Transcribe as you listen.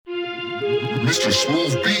Mr.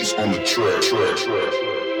 Smooth Beats on the track.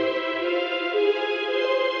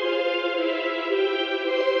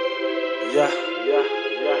 Yeah.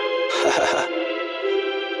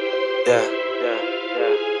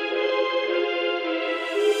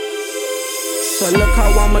 So look how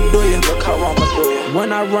I'ma do you.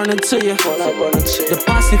 When I run into you. The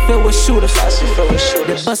posse filled with shooters.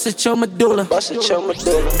 They bust at your medulla.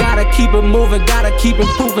 Gotta keep it moving, gotta keep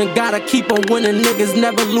improving, gotta keep on winning. Niggas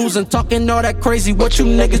never losing. Talking all that crazy, what you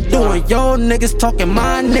niggas doing? Yo niggas talking,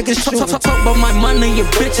 my niggas talk about my money and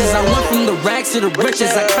bitches. I went from the rags to the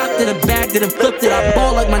riches. I copped it and bagged it and flipped it. I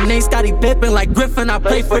ball like my name Scottie Pippen, like Griffin. I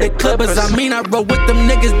play for the Clippers. I mean I roll with them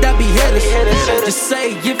niggas that be hitters. Just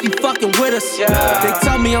say if you fucking with us. They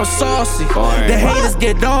tell me I'm saucy. The haters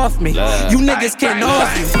get off me. You niggas can't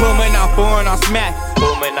off me. Booming out, foreign on smack.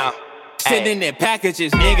 Booming out. Sending in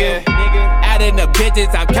packages, nigga. Adding the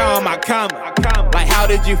bitches, I'm counting my comma. Like how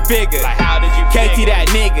did you figure? KT that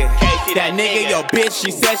nigga. That nigga, your bitch,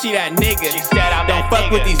 she said she that nigga. Don't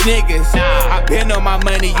fuck with these niggas. I been on my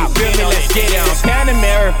money, you feel me? Let's get it. I'm counting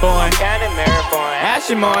marathon.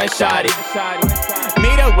 Ashimon and Shotty.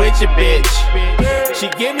 Meet up with your bitch. She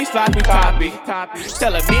give me sloppy toppy.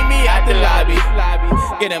 Tell her meet me at the lobby.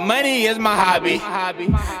 Getting money is my hobby.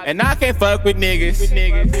 And I can't fuck with niggas.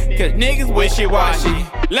 Cause niggas wishy-washy.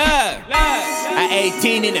 Look, I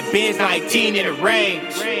 18 in the Benz, 19 in the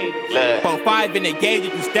range. 4-5 in the gauge,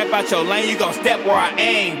 if you step out your lane, you gon' step where I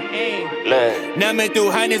aim. Numbing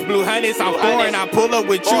through hundreds, blue hundreds, I'm foreign. I pull up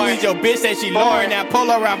with you and your bitch said she Lauren. That pull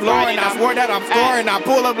up rap Lauren, I swore that I'm scoring. I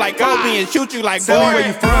pull up like Kobe and shoot you like Tell me where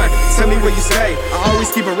Gordon. you from, tell me where you stay. I always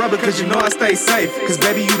keep a rubber cause you know I stay safe. Cause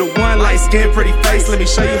baby you the one, light skin, pretty face. Let me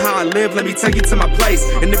show you how I live, let me take you to my place.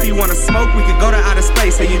 And if you wanna smoke, we can go to outer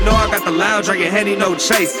space. And you know I got the loud, drinking Henny, no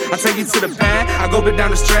chase. I take you to the pad, I go bit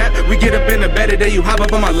down the strap. We get up in the bed today, you hop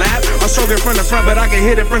up on my lap. I'll stroke it from the front, but I can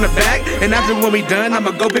hit it from the back. And after when we done,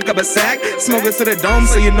 I'ma go pick up a sack. Smoke it to the dome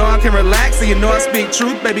so you know I can relax. So you know I speak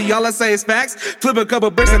truth, baby, all I say is facts. Flip a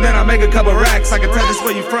couple bricks and then I make a couple racks. I can tell this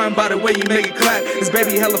where you from by the way you make it clap. This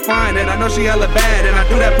baby hella fine and I know she hella bad. And I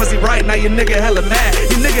do that pussy right, now your nigga hella mad.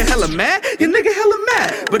 Your nigga hella mad? Your nigga hella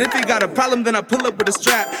mad. But if he got a problem, then I pull up with a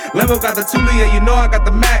strap. Lambo got the Thule, yeah, you know I got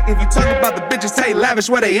the Mac. If you talk about the bitches, hey, lavish,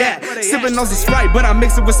 where they at? Sippin' on some Sprite, but I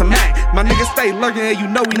mix it with some Mac. My niggas stay lurking and you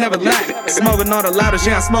know we never lack. Smoking all the loudest,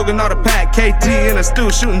 yeah, I'm smoking all the pack. KT in a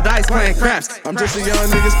stew, shooting dice, playing craps. I'm just a young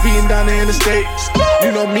nigga speeding down the interstate.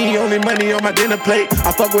 You know me, only money on my dinner plate.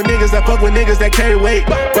 I fuck with niggas that carry weight.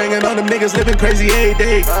 Banging on them niggas, living crazy every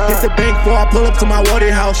day. Hit the bank before I pull up to my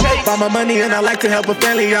water house. Buy my money and I like to help a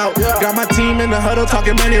family out. Got my team in the huddle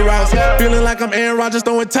talking money routes. Feeling like I'm Aaron Rodgers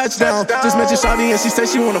throwing touchdowns. Just mentioned Shawty and she said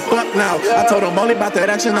she wanna fuck now. I told them only about that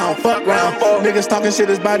action, I don't fuck round. Niggas talking shit,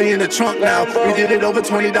 his body in the trunk now. We did it over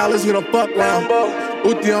 $20, we don't fuck round.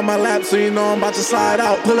 Uti on my lap, so you know I'm about to slide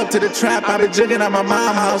out. Pull up to the trap, I been jigging at my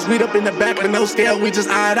mom's house. Weed up in the back with no scale, we just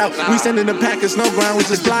eyed out. We sending the package, no ground, we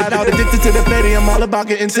just glide out. Addicted to the petty, I'm all about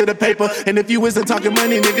getting to the paper. And if you isn't talking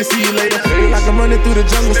money, nigga, see you later. Feel like I'm running through the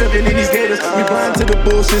jungle, stepping in these gators. We blind to the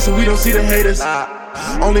bullshit, so we don't see the haters.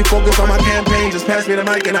 Only focus on my campaign, just pass me the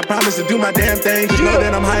mic and I promise to do my damn thing. Just know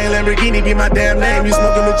that I'm high in Lamborghini, be my damn name. You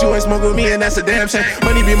smoking with you, ain't smoking with me, and that's a damn shame.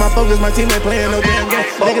 Money be my focus, my team ain't playing no damn game.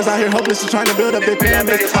 Niggas out here hopeless, just trying to build up their fan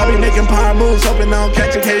base. I'll be making power moves, hoping I don't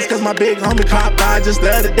catch a case. Cause my big homie cop died just the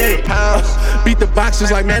other day. Beat the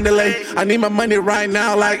boxers like Mandalay. I need my money right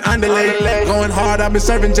now like Andale. Going hard, I've been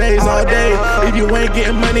serving J's all day. If you ain't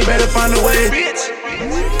getting money, better find a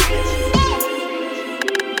way.